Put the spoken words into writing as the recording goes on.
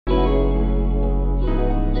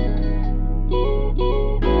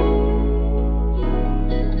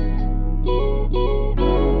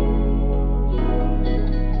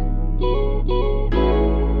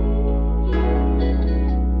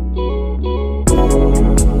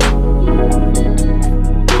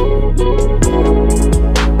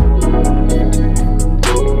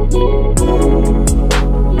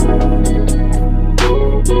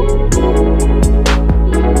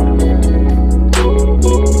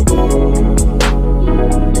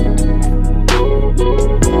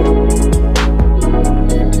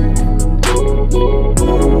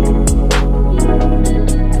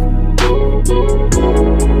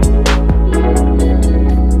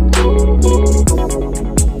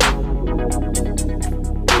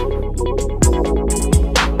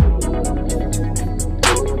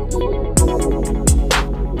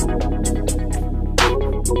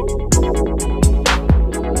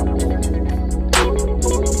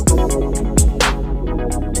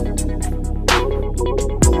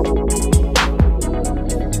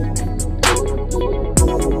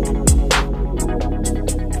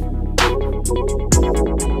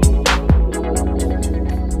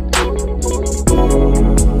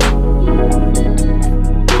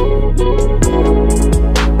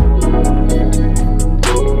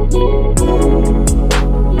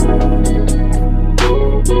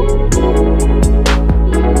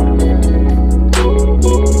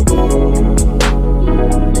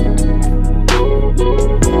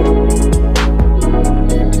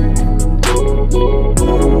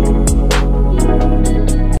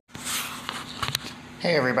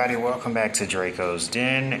everybody, welcome back to Draco's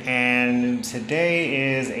Den, and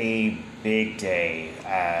today is a big day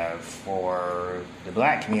for the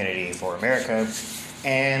black community, for America,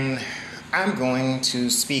 and I'm going to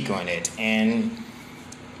speak on it. And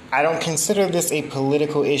I don't consider this a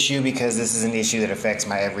political issue because this is an issue that affects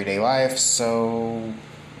my everyday life, so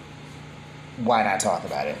why not talk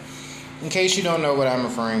about it? In case you don't know what I'm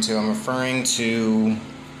referring to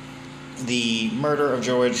the murder of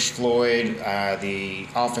George Floyd. The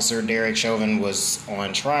officer, Derek Chauvin, was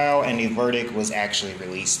on trial, and the verdict was actually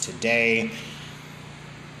released today.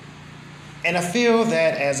 And I feel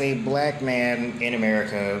that as a black man in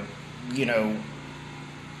America,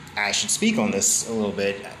 I should speak on this a little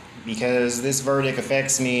bit because this verdict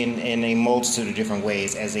affects me in a multitude of different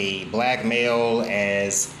ways. As a black male,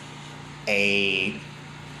 as a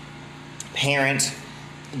parent,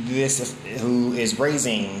 who is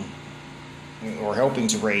raising or helping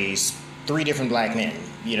to raise 3 different black men.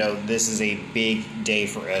 This is a big day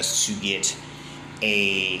for us to get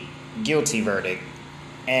a guilty verdict.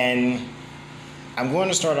 And I'm going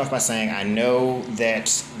to start off by saying I know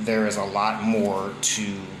that there is a lot more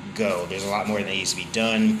to go. There's a lot more that needs to be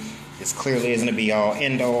done. This clearly isn't a be-all,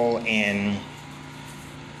 end-all, and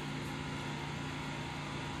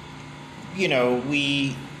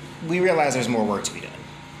we realize there's more work to be done.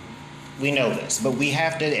 We know this, but we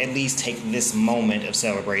have to at least take this moment of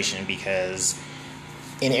celebration because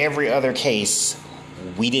in every other case,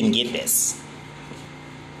 we didn't get this.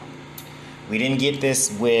 We didn't get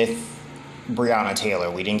this with Breonna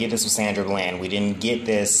Taylor. We didn't get this with Sandra Bland. We didn't get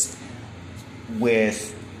this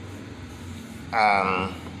with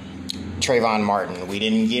Trayvon Martin. We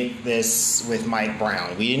didn't get this with Mike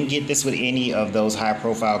Brown. We didn't get this with any of those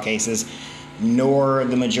high-profile cases, nor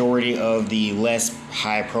the majority of the less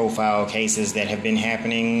high-profile cases that have been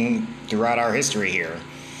happening throughout our history here.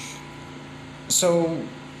 So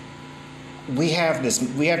we have to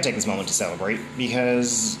take this moment to celebrate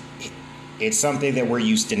because it's something that we're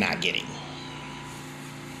used to not getting.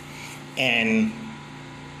 And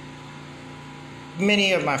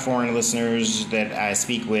many of my foreign listeners that I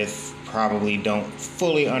speak with probably don't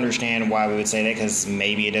fully understand why we would say that, because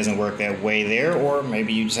maybe it doesn't work that way there, or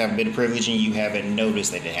maybe you just have a bit of privilege and you haven't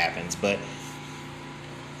noticed that it happens. But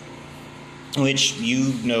which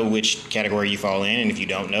category you fall in, and if you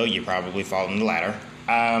don't know, you probably fall in the latter.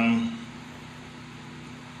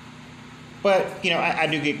 But I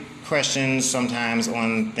do get questions sometimes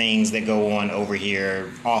on things that go on over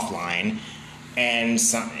here offline, and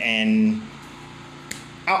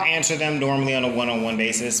I'll answer them normally on a one-on-one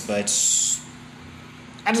basis, but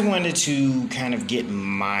I just wanted to kind of get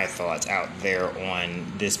my thoughts out there on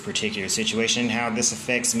this particular situation, how this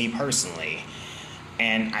affects me personally.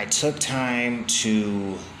 And I took time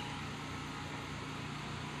to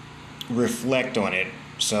reflect on it.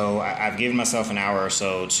 So I've given myself an hour or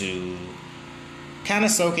so to kind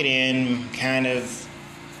of soak it in, kind of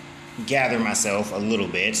gather myself a little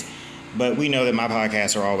bit. But we know that my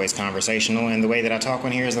podcasts are always conversational, and the way that I talk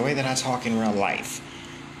on here is the way that I talk in real life.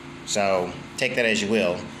 So take that as you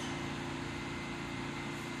will.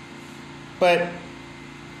 But,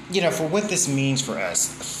 for what this means for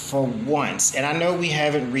us, for once, and I know we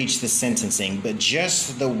haven't reached the sentencing, but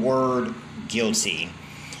just the word guilty.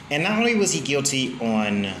 And not only was he guilty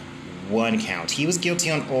on 1 count, he was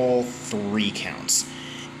guilty on all 3 counts.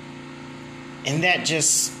 And that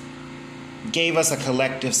just gave us a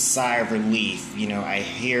collective sigh of relief. I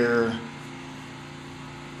hear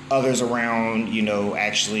others around,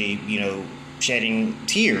 actually, shedding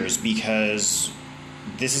tears because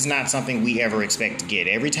this is not something we ever expect to get.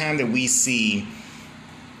 Every time that we see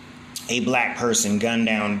a black person gunned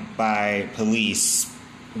down by police,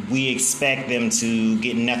 we expect them to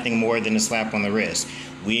get nothing more than a slap on the wrist.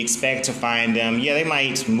 We expect to find them, they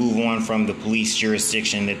might move on from the police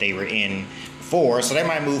jurisdiction that they were in before, so they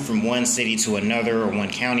might move from one city to another or one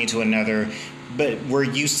county to another, but we're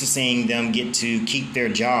used to seeing them get to keep their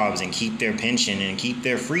jobs and keep their pension and keep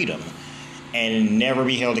their freedom and never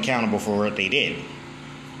be held accountable for what they did.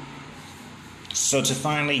 So to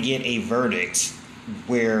finally get a verdict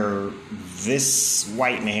where this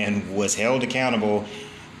white man was held accountable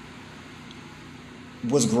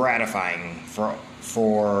was gratifying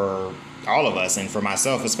for all of us, and for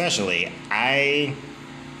myself especially. I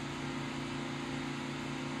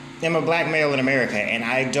am a black male in America, and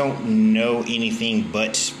I don't know anything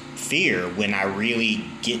but fear when I really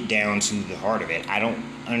get down to the heart of it. I don't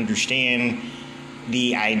understand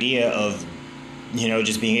the idea of,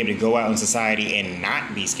 just being able to go out in society and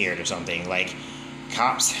not be scared of something. Like,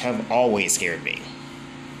 cops have always scared me.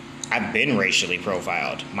 I've been racially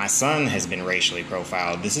profiled. My son has been racially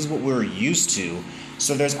profiled. This is what we're used to.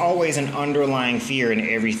 So there's always an underlying fear in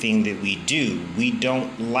everything that we do. We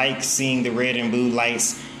don't like seeing the red and blue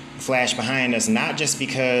lights flash behind us, not just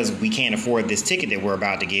because we can't afford this ticket that we're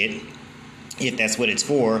about to get, if that's what it's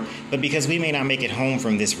for, but because we may not make it home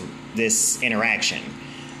from this interaction.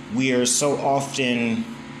 We are so often,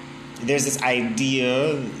 there's this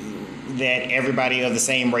idea that everybody of the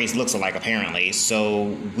same race looks alike, apparently.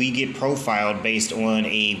 So we get profiled based on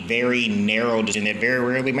a very narrow decision that very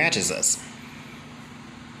rarely matches us.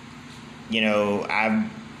 You know, I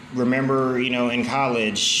remember, you know, in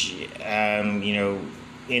college, you know,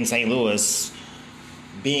 in St. Louis,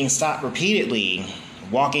 being stopped repeatedly,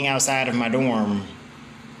 walking outside of my dorm,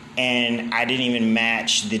 and I didn't even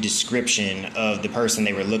match the description of the person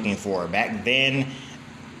they were looking for. Back then,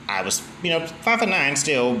 I was, you know, 5'9"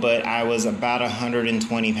 still, but I was about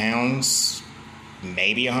 120 pounds,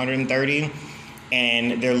 maybe 130,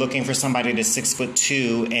 and they're looking for somebody that's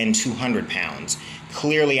 6'2" and 200 pounds.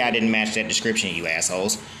 Clearly, I didn't match that description, you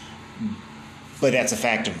assholes. But that's a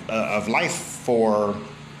fact of life for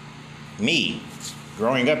me,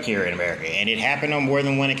 growing up here in America. And it happened on more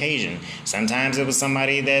than one occasion. Sometimes it was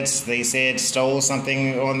somebody that they said stole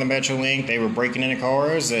something on the Metrolink. They were breaking into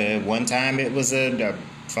cars. One time it was a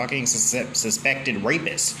fucking suspected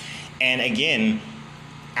rapist. And again,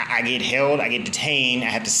 I get held, I get detained, I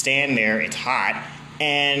have to stand there, it's hot,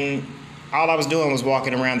 and all I was doing was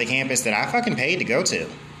walking around the campus that I fucking paid to go to.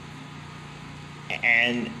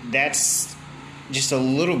 And that's just a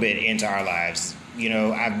little bit into our lives. You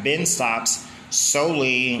know, I've been stopped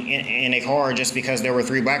solely in a car just because there were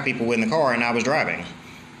 3 black people in the car and I was driving.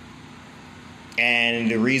 And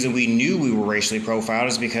the reason we knew we were racially profiled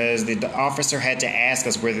is because the officer had to ask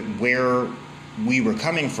us where we were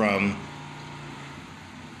coming from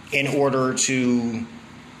in order to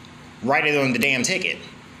write it on the damn ticket.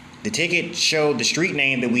 The ticket showed the street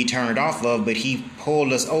name that we turned off of, but he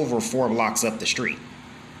pulled us over 4 blocks up the street.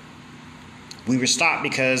 We were stopped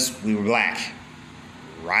because we were black,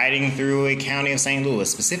 riding through a county of St.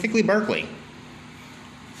 Louis, specifically Berkeley.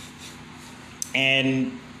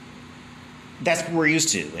 And that's what we're used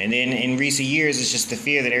to. And then in recent years, it's just the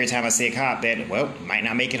fear that every time I see a cop that, well, might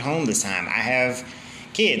not make it home this time. I have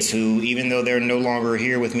kids who, even though they're no longer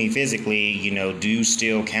here with me physically, you know, do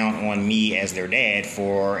still count on me as their dad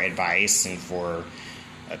for advice and for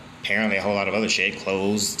apparently a whole lot of other shit,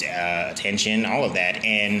 clothes, attention, all of that.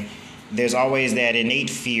 And there's always that innate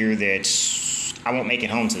fear that I won't make it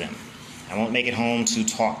home to them. I won't make it home to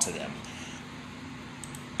talk to them.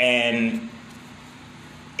 And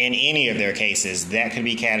in any of their cases, that could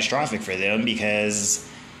be catastrophic for them because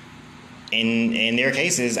in their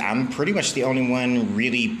cases, I'm pretty much the only one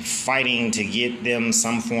really fighting to get them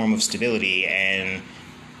some form of stability and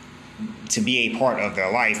to be a part of their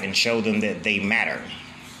life and show them that they matter.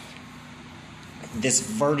 This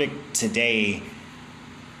verdict today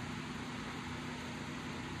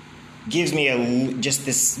gives me just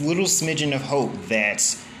this little smidgen of hope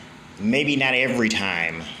that maybe not every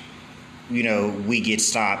time, you know, we get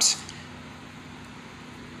stopped,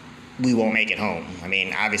 we won't make it home. I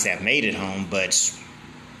mean, obviously I've made it home, but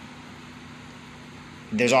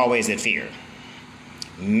there's always that fear.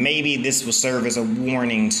 Maybe this will serve as a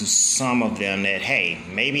warning to some of them that, hey,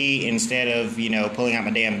 maybe instead of, you know, pulling out my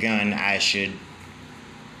damn gun, I should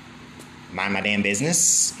mind my damn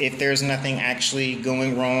business if there's nothing actually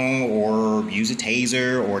going wrong, or use a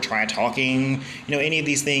taser, or try talking, you know, any of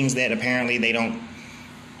these things that apparently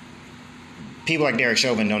people like Derek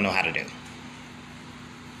Chauvin don't know how to do.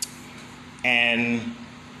 And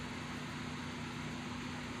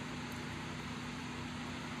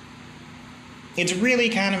it's really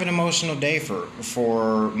kind of an emotional day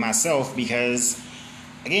for myself because,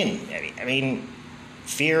 again, I mean,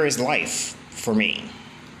 fear is life for me.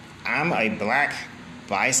 I'm a black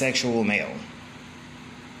bisexual male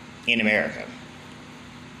in America.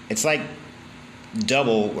 It's like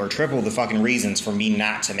double or triple the fucking reasons for me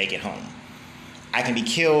not to make it home. I can be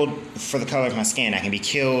killed for the color of my skin. I can be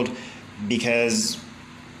killed because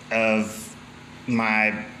of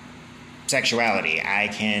my sexuality. I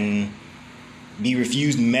can be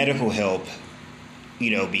refused medical help,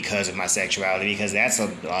 you know, because of my sexuality, because that's a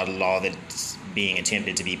law that's being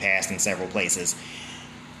attempted to be passed in several places.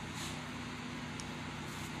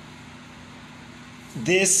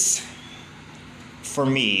 This, for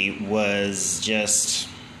me, was just...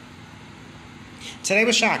 Today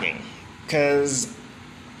was shocking, because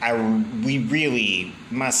we really,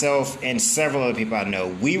 myself and several other people I know,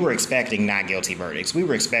 we were expecting not guilty verdicts. We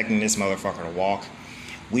were expecting this motherfucker to walk.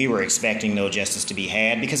 We were expecting no justice to be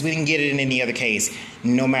had because we didn't get it in any other case,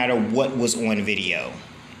 no matter what was on video.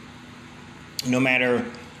 No matter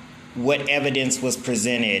what evidence was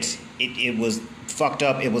presented, it was fucked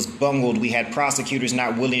up, it was bungled. We had prosecutors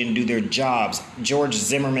not willing to do their jobs. George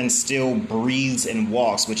Zimmerman still breathes and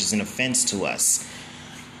walks, which is an offense to us.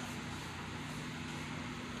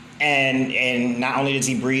 And not only does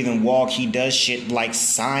he breathe and walk, he does shit like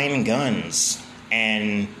sign guns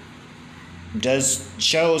and does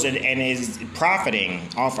shows and is profiting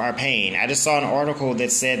off our pain. I just saw an article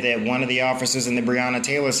that said that one of the officers in the Breonna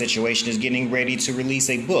Taylor situation is getting ready to release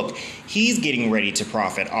a book. He's getting ready to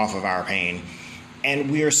profit off of our pain.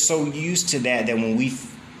 And we are so used to that when we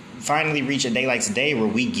finally reach a day like today where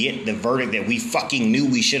we get the verdict that we fucking knew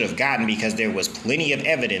we should have gotten because there was plenty of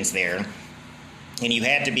evidence there, and you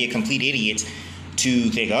had to be a complete idiot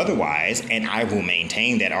to think otherwise, and I will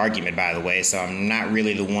maintain that argument, by the way, so I'm not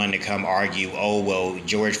really the one to come argue, oh, well,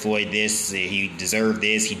 George Floyd this, he deserved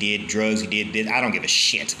this, he did drugs, he did this. I don't give a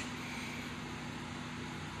shit.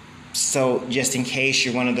 So just in case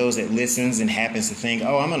you're one of those that listens and happens to think,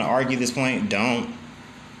 oh, I'm going to argue this point, don't.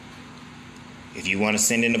 If you want to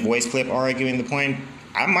send in a voice clip arguing the point,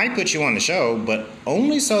 I might put you on the show, but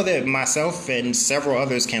only so that myself and several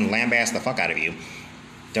others can lambaste the fuck out of you.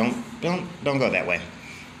 Don't go that way.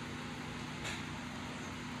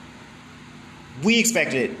 We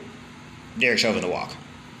expected Derek Chauvin to walk.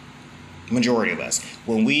 Majority of us.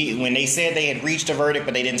 When they said they had reached a verdict,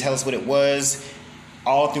 but they didn't tell us what it was,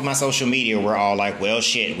 all through my social media, we're all like, well,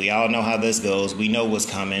 shit, we all know how this goes. We know what's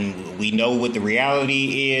coming. We know what the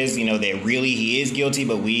reality is, that really he is guilty,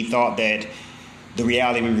 but we thought that the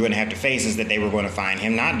reality we were going to have to face is that they were going to find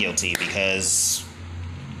him not guilty, because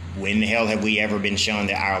when the hell have we ever been shown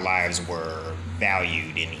that our lives were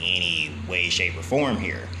valued in any way, shape, or form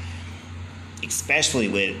here? Especially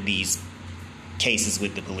with these cases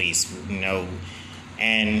with the police,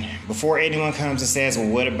 And before anyone comes and says, well,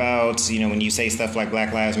 what about, when you say stuff like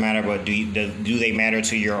Black Lives Matter, but do they matter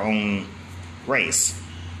to your own race?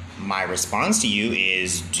 My response to you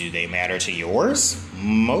is, do they matter to yours?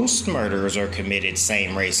 Most murders are committed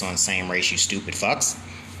same race on same race, you stupid fucks.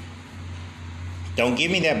 Don't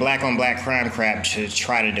give me that black on black crime crap to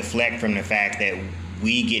try to deflect from the fact that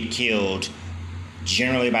we get killed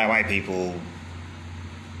generally by white people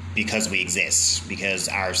because we exist, because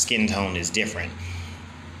our skin tone is different,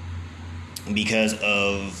 because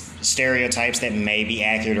of stereotypes that may be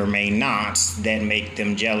accurate or may not, that make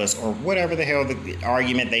them jealous, or whatever the hell the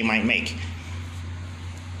argument they might make.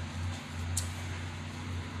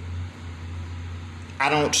 I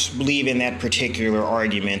don't believe in that particular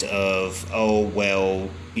argument of, oh, well,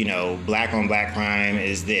 black on black crime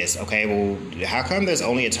is this. Okay, well, how come there's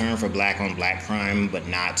only a term for black on black crime but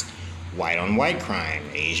not white on white crime,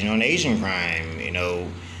 Asian on Asian crime,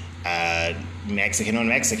 Mexican on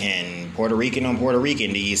Mexican, Puerto Rican on Puerto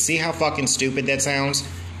Rican? Do you see how fucking stupid that sounds?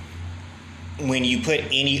 When you put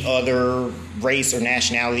any other race or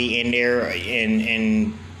nationality in there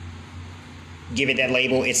and give it that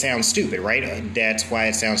label, it sounds stupid, right? That's why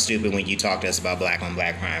it sounds stupid when you talk to us about black on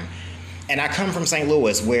black crime. And I come from St.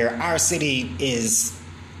 Louis, where our city is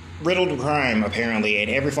riddled with crime, apparently, and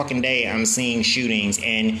every fucking day I'm seeing shootings,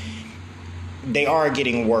 and they are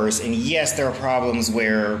getting worse. And yes, there are problems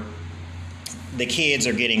where the kids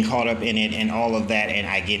are getting caught up in it and all of that, and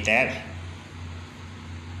I get that.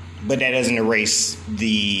 But that doesn't erase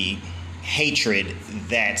the hatred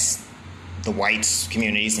that the white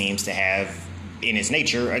community seems to have in its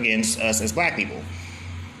nature against us as black people.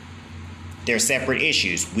 They're separate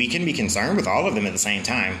issues. We can be concerned with all of them at the same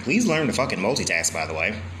time. Please learn to fucking multitask, by the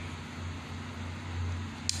way.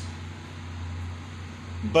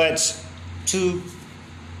 But to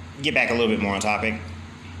get back a little bit more on topic,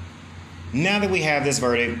 now that we have this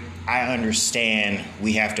verdict, I understand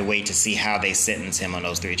we have to wait to see how they sentence him on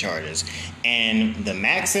those 3 charges. And the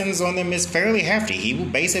max sentence on them is fairly hefty. He will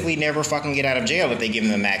basically never fucking get out of jail if they give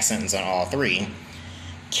him the max sentence on all 3.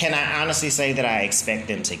 Can I honestly say that I expect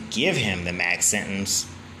them to give him the max sentence?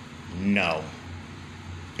 No.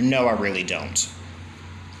 No, I really don't.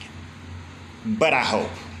 But I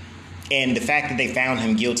hope. And the fact that they found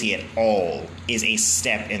him guilty at all is a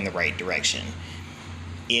step in the right direction.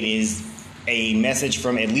 It is a message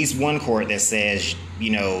from at least one court that says,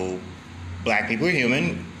 black people are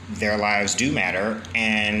human, their lives do matter,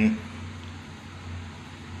 and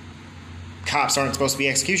cops aren't supposed to be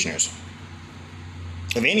executioners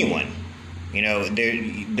of anyone.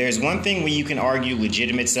 There's one thing where you can argue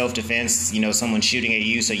legitimate self-defense, someone shooting at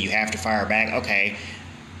you so you have to fire back, okay,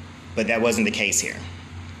 but that wasn't the case here.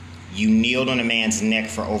 You kneeled on a man's neck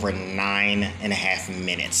for over 9.5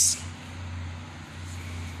 minutes.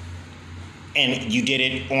 And you did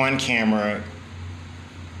it on camera,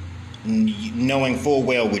 knowing full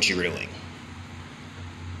well what you were doing.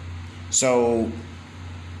 So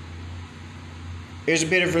there's a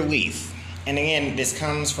bit of relief. And again, this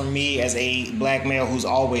comes from me as a black male who's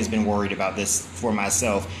always been worried about this for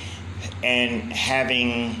myself. And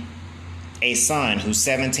having a son who's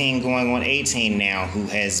 17 going on 18 now, who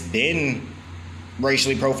has been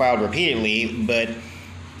racially profiled repeatedly, but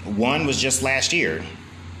one was just last year.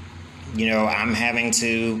 You know, I'm having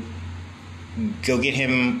to go get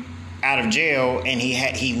him out of jail, and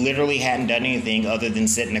he literally hadn't done anything other than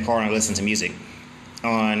sit in the car and listen to music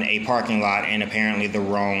on a parking lot in apparently the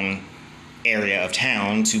wrong area of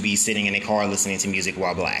town to be sitting in a car listening to music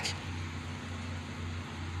while black.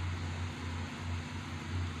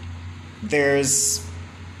 There's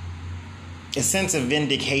a sense of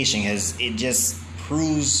vindication as it just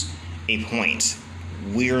proves a point.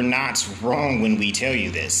 We're not wrong when we tell you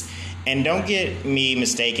this. And don't get me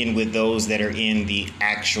mistaken with those that are in the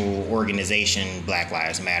actual organization Black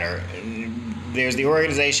Lives Matter. There's the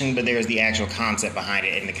organization, but there's the actual concept behind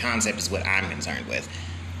it, and the concept is what I'm concerned with.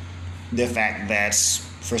 The fact that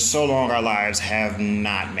for so long our lives have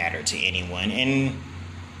not mattered to anyone, and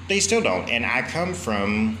they still don't. And I come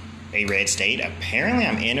from a red state. Apparently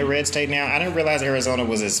I'm in a red state now. I didn't realize Arizona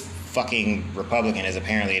was as fucking Republican as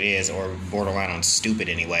apparently it is, or borderline on stupid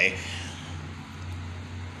anyway.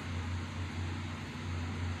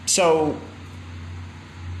 So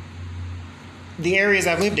the areas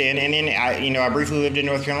I've lived in, and then I briefly lived in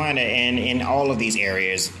North Carolina, and in all of these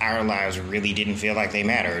areas, our lives really didn't feel like they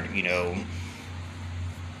mattered. You know,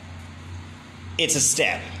 it's a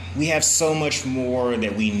step. We have so much more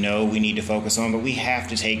that we know we need to focus on, but we have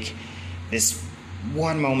to take this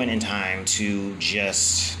one moment in time to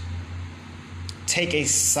just take a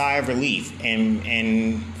sigh of relief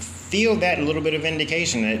and feel that little bit of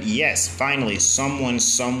vindication that, yes, finally, someone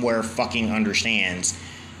somewhere fucking understands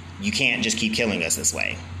you can't just keep killing us this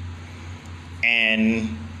way.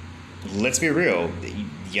 And let's be real,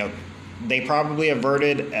 they probably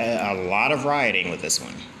averted a lot of rioting with this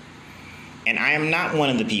one. And I am not one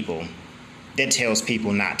of the people that tells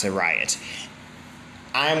people not to riot.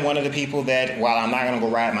 I'm one of the people that, while I'm not going to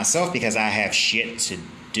go riot myself because I have shit to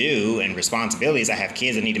do and responsibilities, I have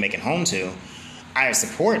kids I need to make it home to, I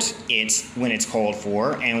support it when it's called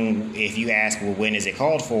for. And if you ask, well, when is it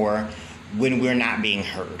called for? When we're not being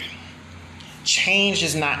heard. Change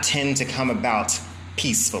does not tend to come about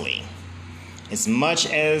peacefully. As much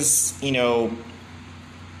as,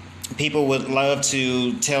 people would love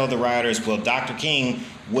to tell the rioters, well, Dr. King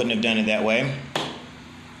wouldn't have done it that way.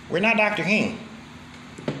 We're not Dr. King,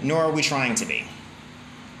 nor are we trying to be.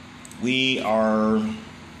 We are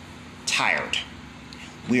tired.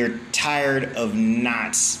 We are tired of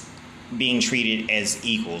not being treated as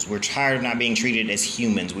equals. We're tired of not being treated as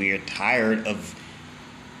humans. We are tired of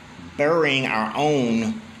burying our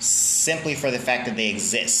own simply for the fact that they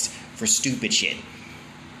exist, for stupid shit.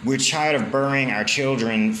 We're tired of burying our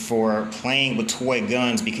children for playing with toy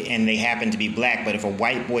guns and they happen to be black, but if a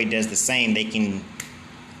white boy does the same, they can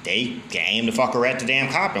aim the fucker at the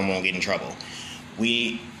damn cop and won't get in trouble.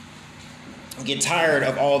 We get tired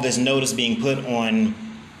of all this notice being put on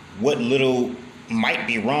what little might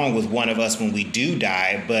be wrong with one of us when we do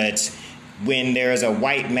die, but when there's a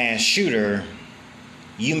white mass shooter,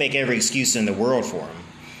 you make every excuse in the world for him.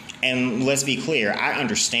 And let's be clear, I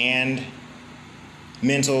understand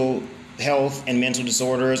mental health and mental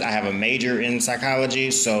disorders. I have a major in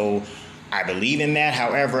psychology, so I believe in that.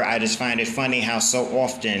 However, I just find it funny how so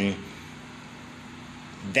often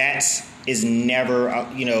that is never,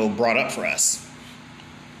 brought up for us.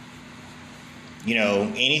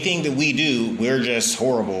 Anything that we do, we're just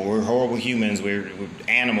horrible. We're horrible humans. We're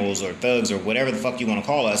animals or thugs or whatever the fuck you want to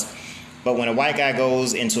call us. But when a white guy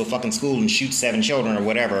goes into a fucking school and shoots 7 children or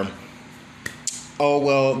whatever, oh,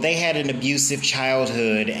 well, they had an abusive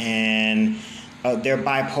childhood and they're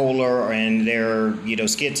bipolar and they're,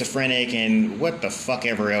 schizophrenic and what the fuck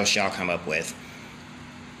ever else y'all come up with.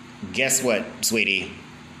 Guess what, sweetie?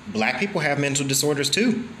 Black people have mental disorders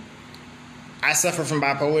too. I suffer from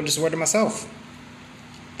bipolar disorder myself.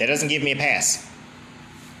 That doesn't give me a pass.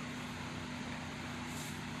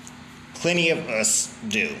 Plenty of us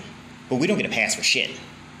do. But we don't get a pass for shit.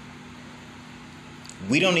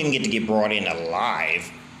 We don't even get to get brought in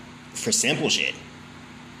alive for simple shit.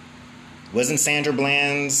 Wasn't Sandra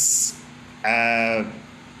Bland's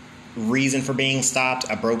reason for being stopped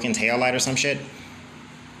a broken taillight or some shit?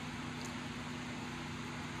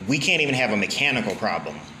 We can't even have a mechanical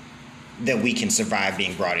problem that we can survive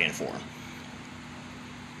being brought in for.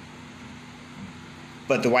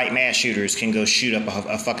 But the white mass shooters can go shoot up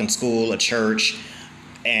a fucking school, a church,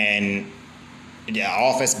 and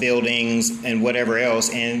office buildings and whatever else,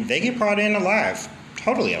 and they get brought in alive,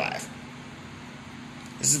 totally alive.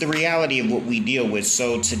 This is the reality of what we deal with.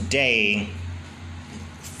 So today,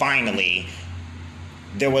 finally,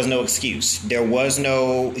 there was no excuse. There was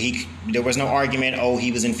no argument, oh,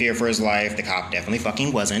 he was in fear for his life. The cop definitely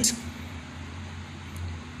fucking wasn't.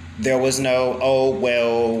 There was no, oh,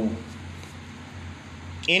 well,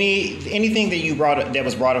 anything that you brought up, that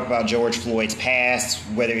was brought up about George Floyd's past,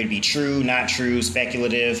 whether it be true, not true,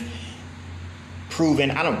 speculative,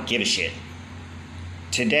 proven, I don't give a shit.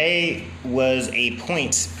 Today was a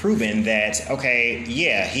point proven that, okay,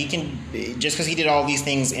 yeah, he can, just because he did all these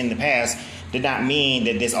things in the past did not mean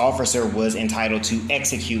that this officer was entitled to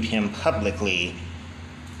execute him publicly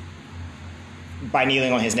by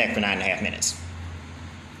kneeling on his neck for 9.5 minutes.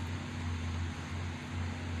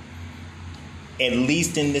 At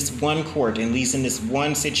least in this one court, at least in this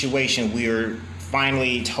one situation, we are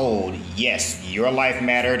finally told, yes, your life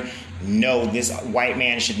mattered. No, this white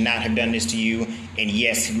man should not have done this to you. And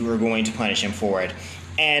yes, we were going to punish him for it.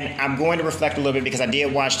 And I'm going to reflect a little bit because I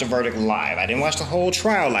did watch the verdict live. I didn't watch the whole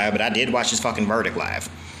trial live, but I did watch his fucking verdict live.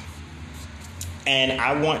 And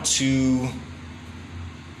I want to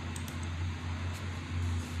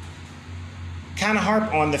kind of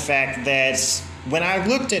harp on the fact that when I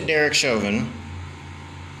looked at Derek Chauvin,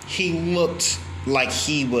 he looked like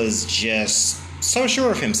he was just so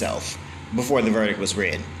sure of himself before the verdict was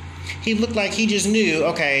read. He looked like he just knew,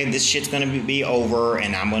 okay, this shit's going to be over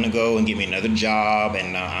and I'm going to go and get me another job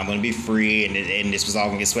and I'm going to be free and this was all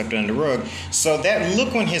going to get swept under the rug. So that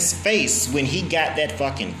look on his face when he got that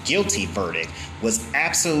fucking guilty verdict was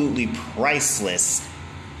absolutely priceless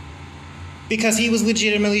because he was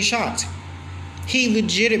legitimately shocked. He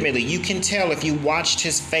legitimately, you can tell if you watched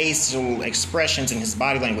his facial expressions and his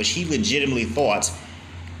body language, he legitimately thought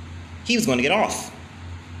he was going to get off.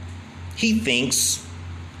 He thinks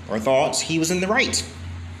or thought he was in the right.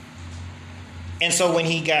 And so when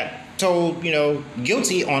he got told,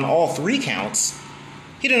 guilty on all 3 counts,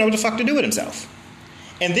 he didn't know what the fuck to do with himself.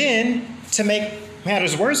 And then, to make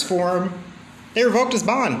matters worse for him, they revoked his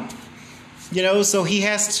bond. So he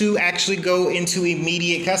has to actually go into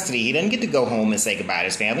immediate custody. He doesn't get to go home and say goodbye to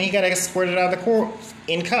his family. He got escorted out of the court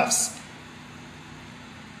in cuffs.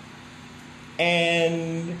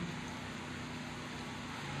 And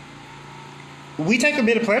we take a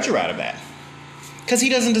bit of pleasure out of that. Because he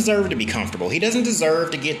doesn't deserve to be comfortable. He doesn't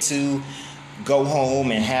deserve to get to go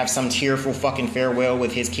home and have some tearful fucking farewell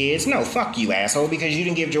with his kids. No, fuck you, asshole, because you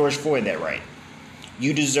didn't give George Floyd that right.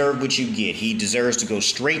 You deserve what you get. He deserves to go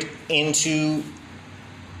straight into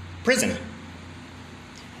prison.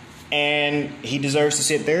 And he deserves to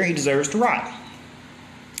sit there. He deserves to rot.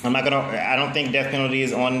 I don't think death penalty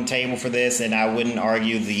is on the table for this, and I wouldn't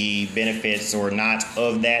argue the benefits or not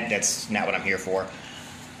of that. That's not what I'm here for.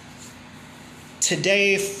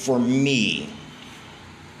 Today, for me,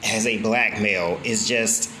 as a black male, is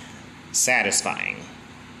just satisfying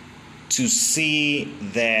to see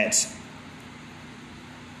that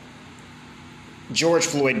George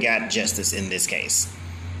Floyd got justice in this case.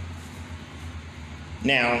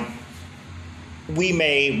 Now, we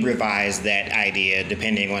may revise that idea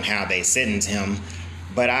depending on how they sentence him,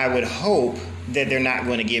 but I would hope that they're not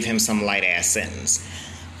going to give him some light-ass sentence.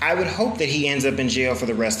 I would hope that he ends up in jail for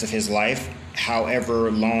the rest of his life,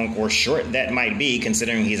 however long or short that might be,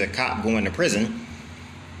 considering he's a cop going to prison.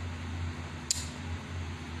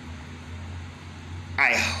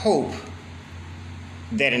 I hope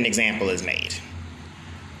that an example is made.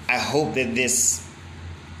 I hope that this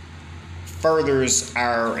furthers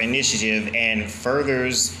our initiative and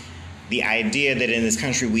furthers the idea that in this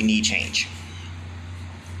country we need change.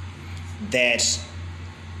 That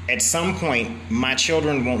at some point my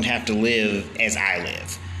children won't have to live as I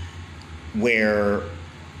live, where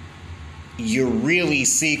you're really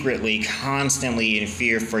secretly constantly in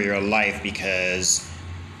fear for your life because,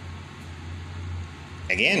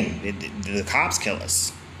 again, the cops kill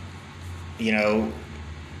us.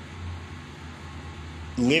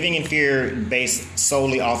 Living in fear based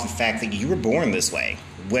solely off the fact that you were born this way,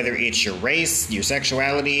 whether it's your race, your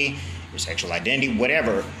sexuality, your sexual identity,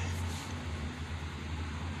 whatever,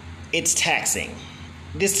 it's taxing.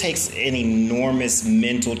 This takes an enormous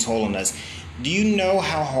mental toll on us. Do you know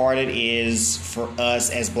how hard it is for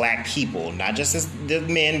us as black people, not just as the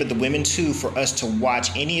men, but the women too, for us to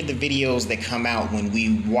watch any of the videos that come out when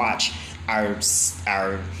we watch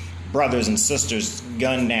our brothers and sisters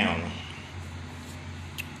gunned down?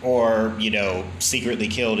 Or, secretly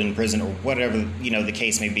killed in prison or whatever, the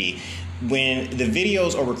case may be. When the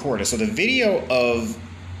videos are recorded, so the video of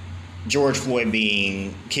George Floyd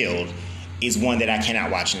being killed is one that I cannot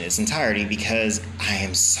watch in its entirety because I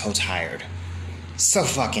am so tired. So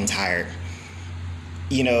fucking tired.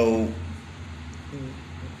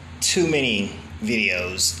 too many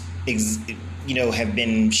videos, have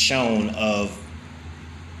been shown of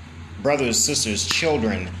brothers, sisters,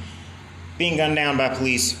 children being gunned down by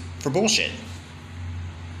police for bullshit.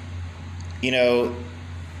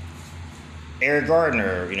 Eric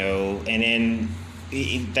Gardner, and then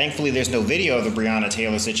thankfully there's no video of the Breonna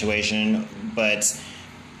Taylor situation, but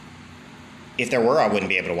if there were, I wouldn't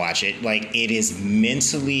be able to watch it. Like, it is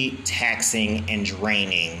mentally taxing and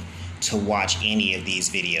draining to watch any of these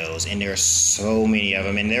videos, and there are so many of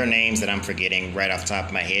them, and there are names that I'm forgetting right off the top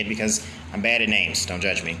of my head because I'm bad at names, don't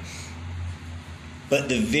judge me. But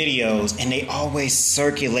the videos, and they always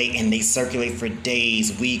circulate, and they circulate for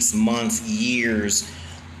days, weeks, months, years,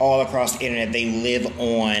 all across the internet. They live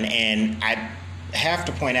on, and I have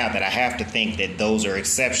to point out that I have to think that those are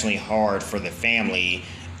exceptionally hard for the family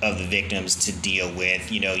of the victims to deal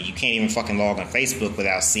with. You can't even fucking log on Facebook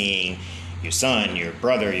without seeing your son, your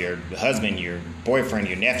brother, your husband, your boyfriend,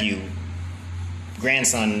 your nephew,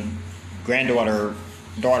 grandson, granddaughter,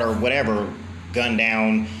 daughter, whatever, gunned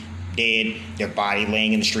down, dead, their body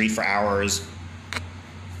laying in the street for hours.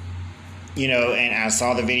 And I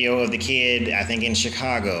saw the video of the kid, I think in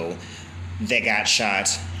Chicago, that got shot,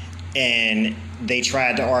 and they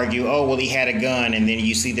tried to argue, oh, well, he had a gun, and then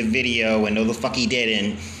you see the video, and no, the fuck he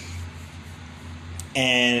didn't.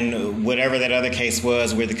 And whatever that other case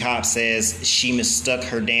was where the cop says she mistook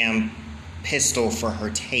her damn pistol for her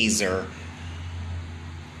taser.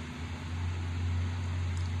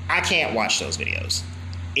 I can't watch those videos.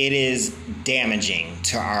 It is damaging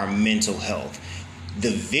to our mental health.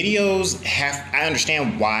 The videos I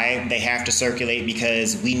understand why they have to circulate,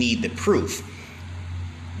 because we need the proof.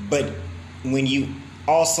 But when you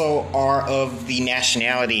also are of the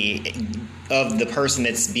nationality of the person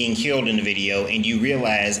that's being killed in the video, and you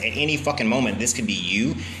realize at any fucking moment this could be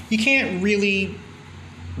you can't really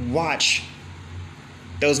watch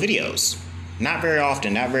those videos. Not very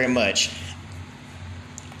often, not very much.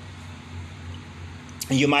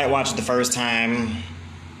 You might watch it the first time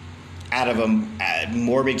out of a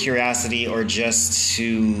morbid curiosity, or just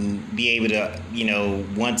to be able to,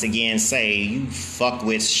 once again say, you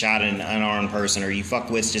fuckwits shot an unarmed person, or you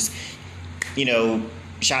fuckwits just,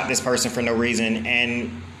 shot this person for no reason.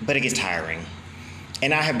 But it gets tiring.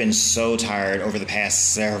 And I have been so tired over the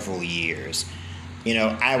past several years.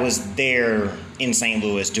 I was there in St.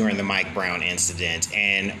 Louis during the Mike Brown incident,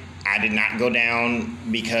 and I did not go down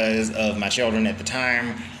because of my children at the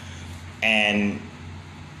time,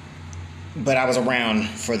 but I was around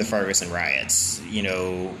for the Ferguson riots,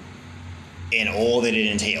 and all that it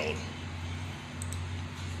entailed.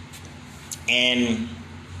 And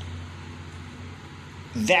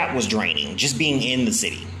that was draining. Just being in the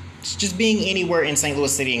city, just being anywhere in St.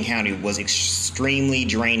 Louis City and County was extremely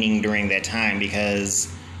draining during that time,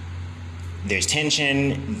 because there's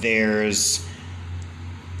tension, there's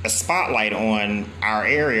a spotlight on our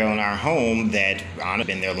area, on our home, that I've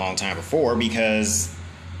been there a long time before, because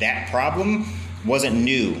that problem wasn't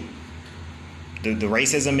new. The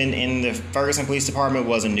racism in the Ferguson Police Department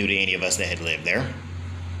wasn't new to any of us that had lived there.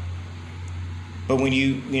 But when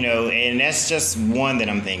and that's just one that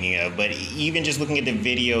I'm thinking of, but even just looking at the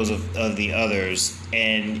videos of the others,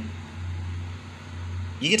 and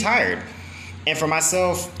you get tired. And for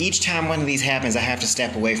myself, each time one of these happens, I have to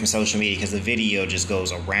step away from social media, because the video just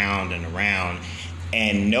goes around and around,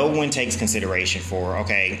 and no one takes consideration for,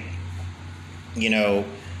 okay,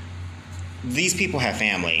 these people have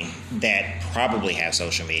family that probably have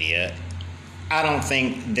social media. I don't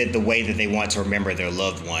think that the way that they want to remember their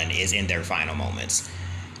loved one is in their final moments,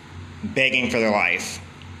 begging for their life,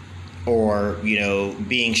 or,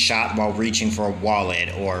 being shot while reaching for a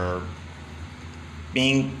wallet, or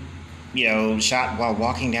being shot while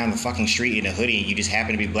walking down the fucking street in a hoodie, and you just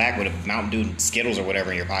happen to be black with a Mountain Dew Skittles or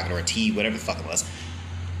whatever in your pocket, or a tea, whatever the fuck it was.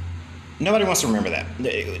 Nobody wants to remember that.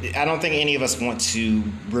 I don't think any of us want to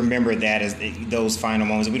remember that as those final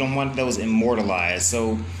moments. We don't want those immortalized.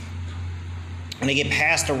 So when they get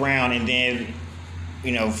passed around, and then,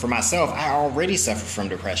 for myself, I already suffer from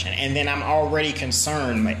depression, and then I'm already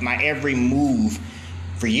concerned. My every move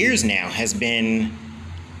for years now has been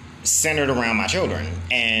centered around my children,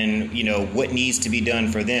 and what needs to be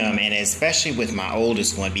done for them, and especially with my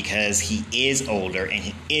oldest one, because he is older and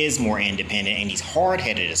he is more independent, and he's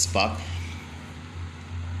hard-headed as fuck.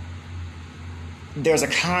 There's a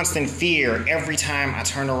constant fear every time I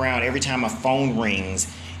turn around, every time my phone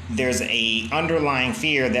rings. There's a underlying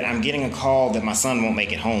fear that I'm getting a call that my son won't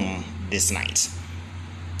make it home this night.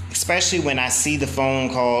 Especially when I see the phone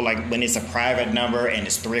call, like when it's a private number and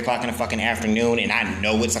it's 3 o'clock in the fucking afternoon, and I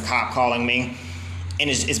know it's a cop calling me, And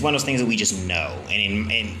it's one of those things that we just know.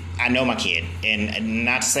 And I know my kid. And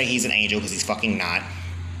not to say he's an angel, because he's fucking not.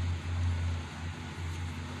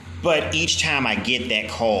 But each time I get that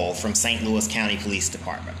call from St. Louis County Police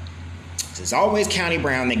Department, it's always County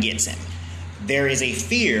Brown that gets him. There is a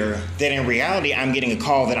fear that in reality I'm getting a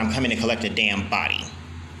call that I'm coming to collect a damn body.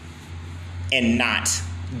 And not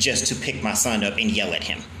just to pick my son up and yell at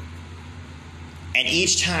him. And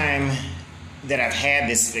each time that I've had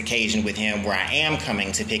this occasion with him where I am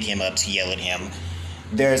coming to pick him up to yell at him,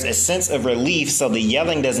 there's a sense of relief, so the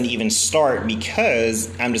yelling doesn't even start,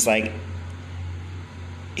 because I'm just like,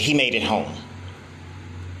 he made it home.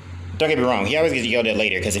 Don't get me wrong, he always gets yelled at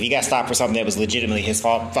later, because if he got stopped for something that was legitimately his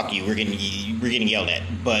fault, fuck you, we're getting yelled at.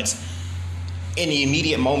 But in the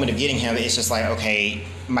immediate moment of getting him, it's just like, okay,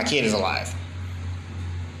 my kid is alive.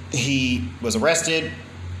 He was arrested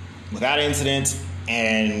without incident,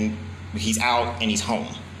 and he's out and he's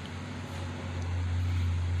home.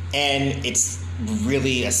 And it's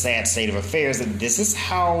really a sad state of affairs that this is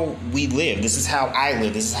how we live. This is how I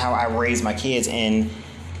live. This is how I raise my kids, and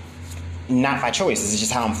not by choice. This is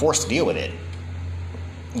just how I'm forced to deal with it.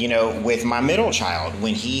 You know, with my middle child,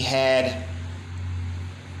 when he had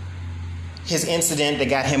his incident that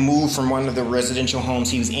got him moved from one of the residential homes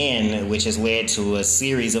he was in, which has led to a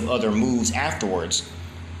series of other moves afterwards.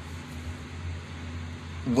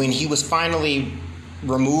 When he was finally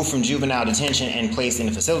removed from juvenile detention and placed in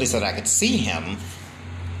a facility so that I could see him,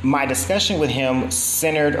 my discussion with him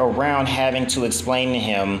centered around having to explain to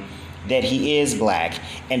him that he is black,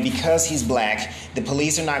 and because he's black, the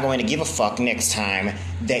police are not going to give a fuck next time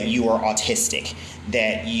that you are autistic,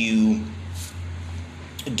 that you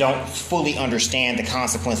don't fully understand the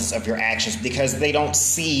consequences of your actions, because they don't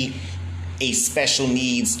see a special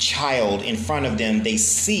needs child in front of them. They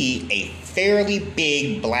see a fairly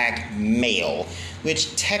big black male,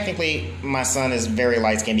 which technically my son is very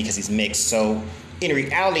light-skinned because he's mixed, so in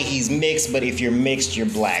reality he's mixed, but if you're mixed, you're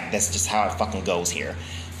black. That's just how it fucking goes here.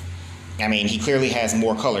 I mean, he clearly has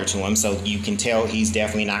more color to him, so you can tell he's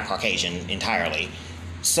definitely not Caucasian entirely.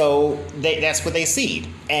 So that's what they see.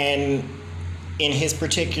 And in his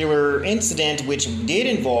particular incident, which did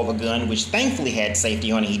involve a gun, which thankfully had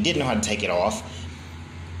safety on it, he didn't know how to take it off.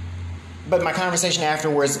 But my conversation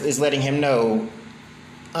afterwards is letting him know,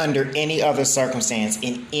 under any other circumstance,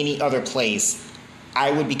 in any other place,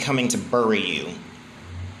 I would be coming to bury you,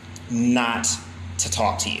 not to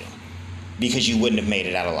talk to you, because you wouldn't have made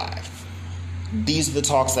it out alive. These are the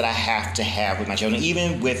talks that I have to have with my children,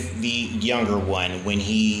 even with the younger one, when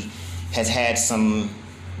he has had some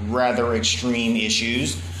rather extreme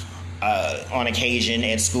issues on occasion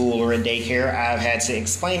at school or at daycare. I've had to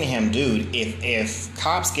explain to him, dude, if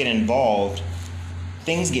cops get involved,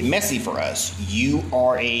 things get messy for us. You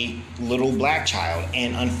are a little black child,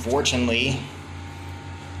 and unfortunately,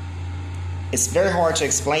 it's very hard to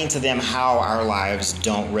explain to them how our lives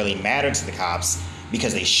don't really matter to the cops,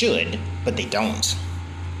 because they should, but they don't.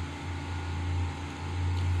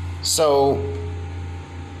 So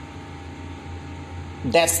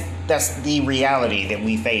that's the reality that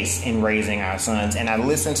we face in raising our sons. And I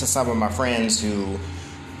listen to some of my friends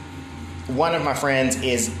one of my friends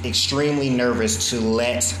is extremely nervous to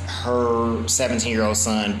let her 17-year-old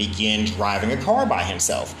son begin driving a car by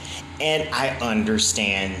himself. And I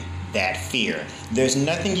understand that fear. There's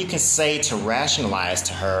nothing you can say to rationalize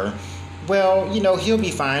to her, well, you know, he'll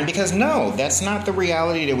be fine, because no, that's not the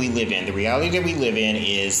reality that we live in. The reality that we live in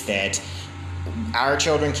is that our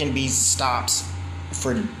children can be stopped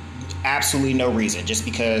for absolutely no reason, just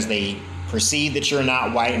because they perceive that you're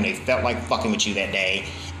not white and they felt like fucking with you that day,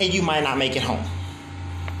 and you might not make it home.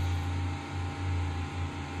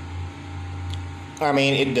 I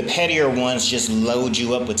mean, the pettier ones just load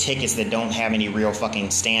you up with tickets that don't have any real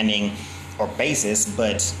fucking standing or basis,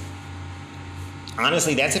 but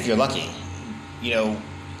honestly, that's if you're lucky. You know,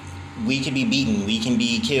 we can be beaten, we can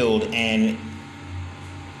be killed, and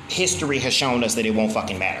history has shown us that it won't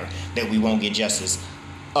fucking matter, that we won't get justice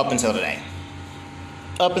up until today.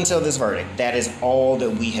 Up until this verdict, that is all that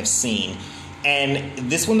we have seen. And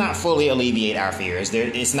this will not fully alleviate our fears.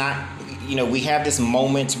 It's not, you know, we have this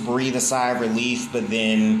moment to breathe a sigh of relief, but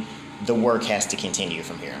then the work has to continue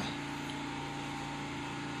from here.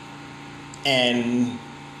 And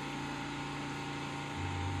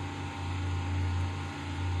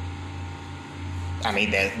I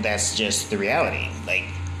mean, that's just the reality. Like,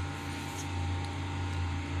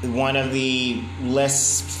 one of the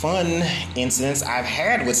less fun incidents I've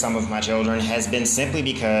had with some of my children has been simply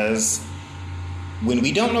because when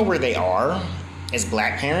we don't know where they are as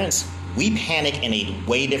black parents, we panic in a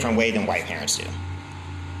way different way than white parents do.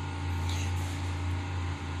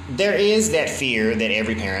 there is that fear that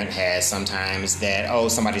every parent has sometimes that, oh,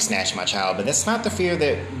 somebody snatched my child. But that's not the fear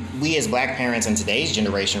that we as black parents in today's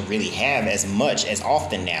generation really have as much as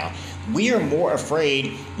often now. We are more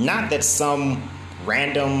afraid, not that some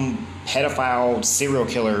random pedophile serial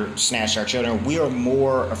killer snatched our children. We are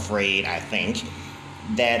more afraid, I think,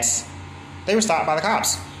 that they were stopped by the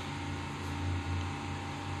cops.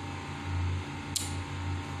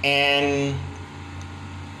 And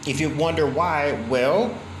if you wonder why,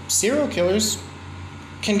 well, serial killers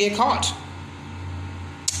can get caught.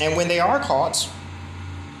 And when they are caught,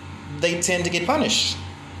 they tend to get punished.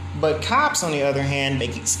 But cops, on the other hand,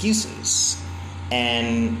 make excuses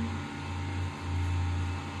and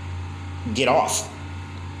get off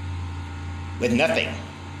with nothing.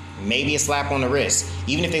 Maybe a slap on the wrist.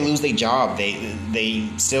 Even if they lose their job, they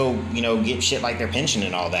still, get shit like their pension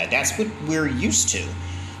and all that. That's what we're used to.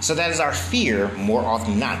 So that is our fear more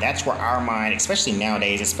often than not. That's where our mind, especially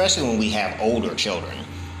nowadays, especially when we have older children,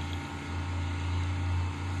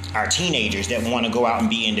 our teenagers that want to go out and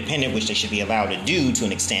be independent, which they should be allowed to do to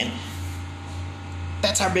an extent,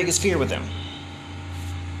 that's our biggest fear with them.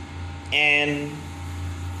 And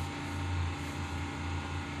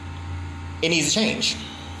it needs to change.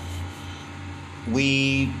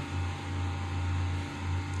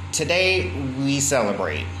 Today we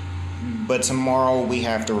celebrate, but tomorrow we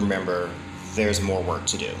have to remember there's more work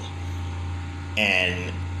to do.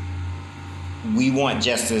 And we want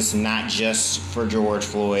justice not just for George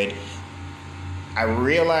Floyd. I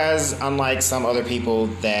realize, unlike some other people,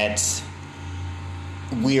 that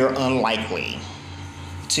we are unlikely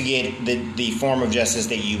to get the form of justice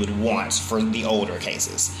that you would want for the older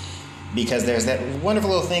cases. Because there's that wonderful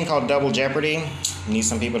little thing called double jeopardy. We need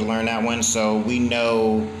some people to learn that one. So we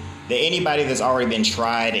know that anybody that's already been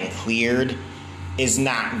tried and cleared is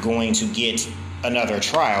not going to get another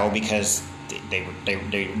trial because they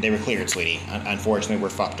were cleared, sweetie. Unfortunately, we're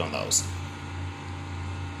fucked on those.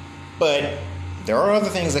 But there are other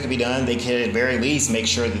things that could be done. They could at very least make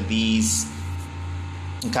sure that these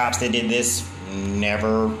cops that did this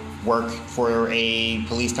never work for a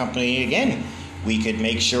police company again. We could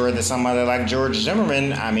make sure that somebody like George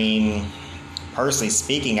Zimmerman, I mean, personally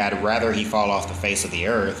speaking, I'd rather he fall off the face of the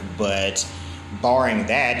earth, but barring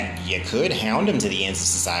that, you could hound him to the ends of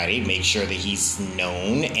society, make sure that he's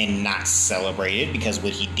known and not celebrated, because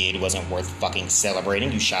what he did wasn't worth fucking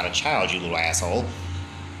celebrating. You shot a child, you little asshole.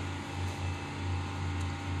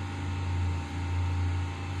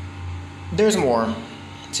 There's more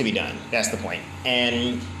to be done. That's the point.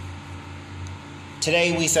 And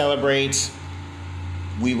today we celebrate.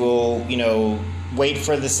 We will, wait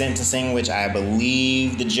for the sentencing, which I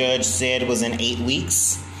believe the judge said was in 8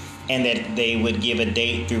 weeks, and that they would give a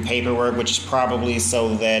date through paperwork, which is probably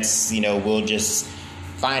so that, we'll just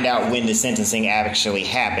find out when the sentencing actually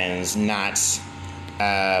happens, not,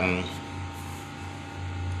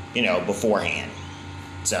 beforehand.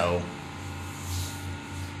 So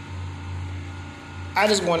I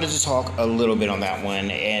just wanted to talk a little bit on that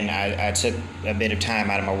one, and I took a bit of time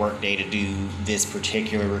out of my work day to do this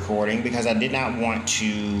particular recording because I did not want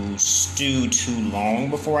to stew too long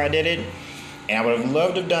before I did it. And I would have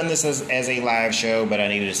loved to have done this as a live show, but I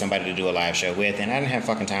needed somebody to do a live show with, and I didn't have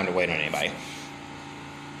fucking time to wait on anybody.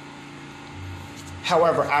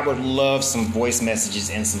 However, I would love some voice messages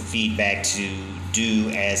and some feedback to do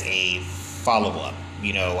as a follow-up.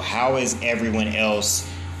 How is everyone else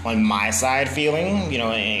on my side feeling,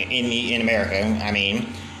 in America, I mean,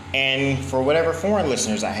 and for whatever foreign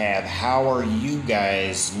listeners I have, how are you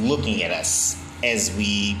guys looking at us as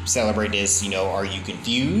we celebrate this? Are you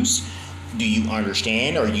confused? Do you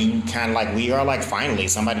understand? Are you kind of like we are, like, finally,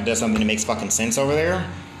 somebody does something that makes fucking sense over there?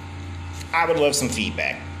 I would love some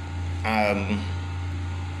feedback.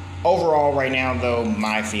 Overall, right now, though,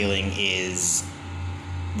 my feeling is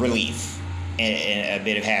relief. And a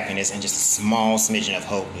bit of happiness and just a small smidgen of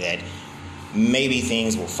hope that maybe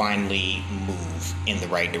things will finally move in the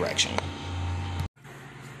right direction.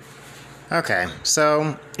 Okay,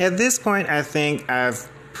 so at this point, I think I've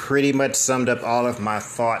pretty much summed up all of my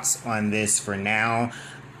thoughts on this for now.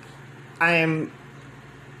 I'm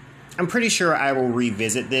pretty sure I will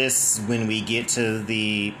revisit this when we get to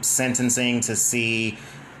the sentencing to see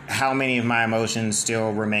how many of my emotions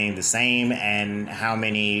still remain the same and how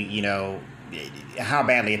many, how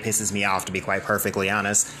badly it pisses me off, to be quite perfectly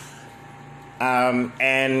honest.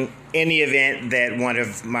 And in the event that one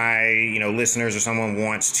of my, listeners or someone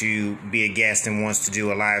wants to be a guest and wants to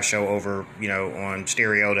do a live show over, on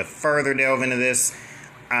stereo to further delve into this,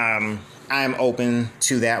 I'm open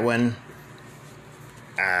to that one.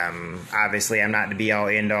 Obviously, I'm not the be-all,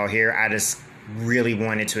 end-all here. I just really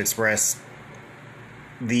wanted to express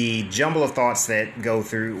the jumble of thoughts that go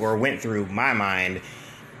through or went through my mind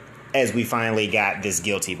as we finally got this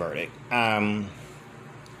guilty verdict. And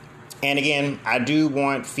again, I do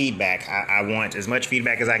want feedback. I want as much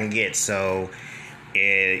feedback as I can get. So,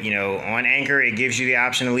 on Anchor, it gives you the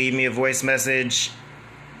option to leave me a voice message.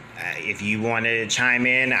 If you want to chime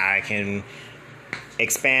in, I can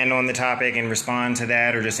expand on the topic and respond to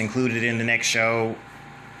that, or just include it in the next show.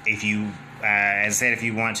 If you, as I said, if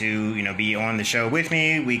you want to, be on the show with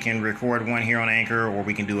me, we can record one here on Anchor, or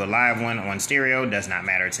we can do a live one on stereo. Does not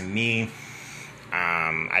matter to me.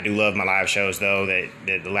 I do love my live shows, though,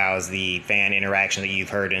 that allows the fan interaction that you've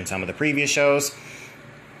heard in some of the previous shows.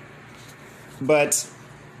 But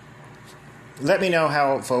let me know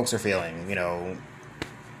how folks are feeling.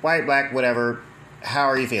 White, black, whatever. How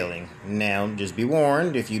are you feeling? Now, just be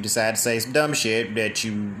warned, if you decide to say some dumb shit, that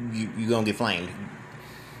you gonna get flamed.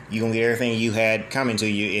 You gonna get everything you had coming to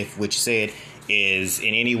you if what you said is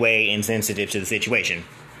in any way insensitive to the situation.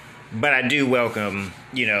 But I do welcome,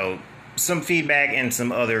 some feedback and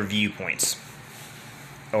some other viewpoints,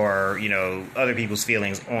 or, other people's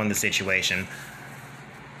feelings on the situation.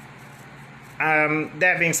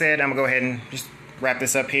 That being said, I'm gonna go ahead and just wrap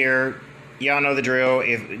this up here. Y'all know the drill.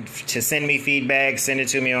 If to send me feedback, send it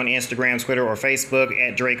to me on Instagram, Twitter, or Facebook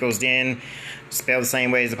at Draco's Den, spelled the same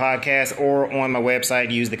way as the podcast, or on my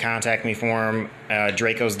website. Use the contact me form,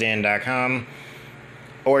 dracosden.com.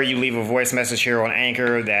 Or you leave a voice message here on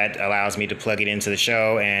Anchor that allows me to plug it into the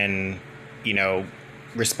show and,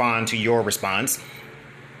 respond to your response.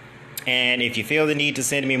 And if you feel the need to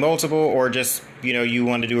send me multiple, or just, you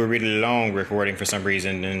want to do a really long recording for some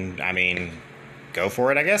reason, then, go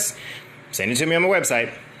for it, I guess. Send it to me on my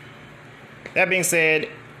website. That being said,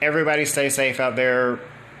 everybody stay safe out there.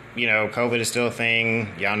 COVID is still a thing.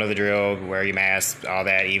 Y'all know the drill. Wear your mask, all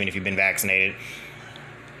that, even if you've been vaccinated.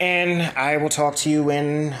 And I will talk to you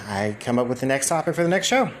when I come up with the next topic for the next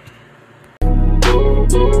show.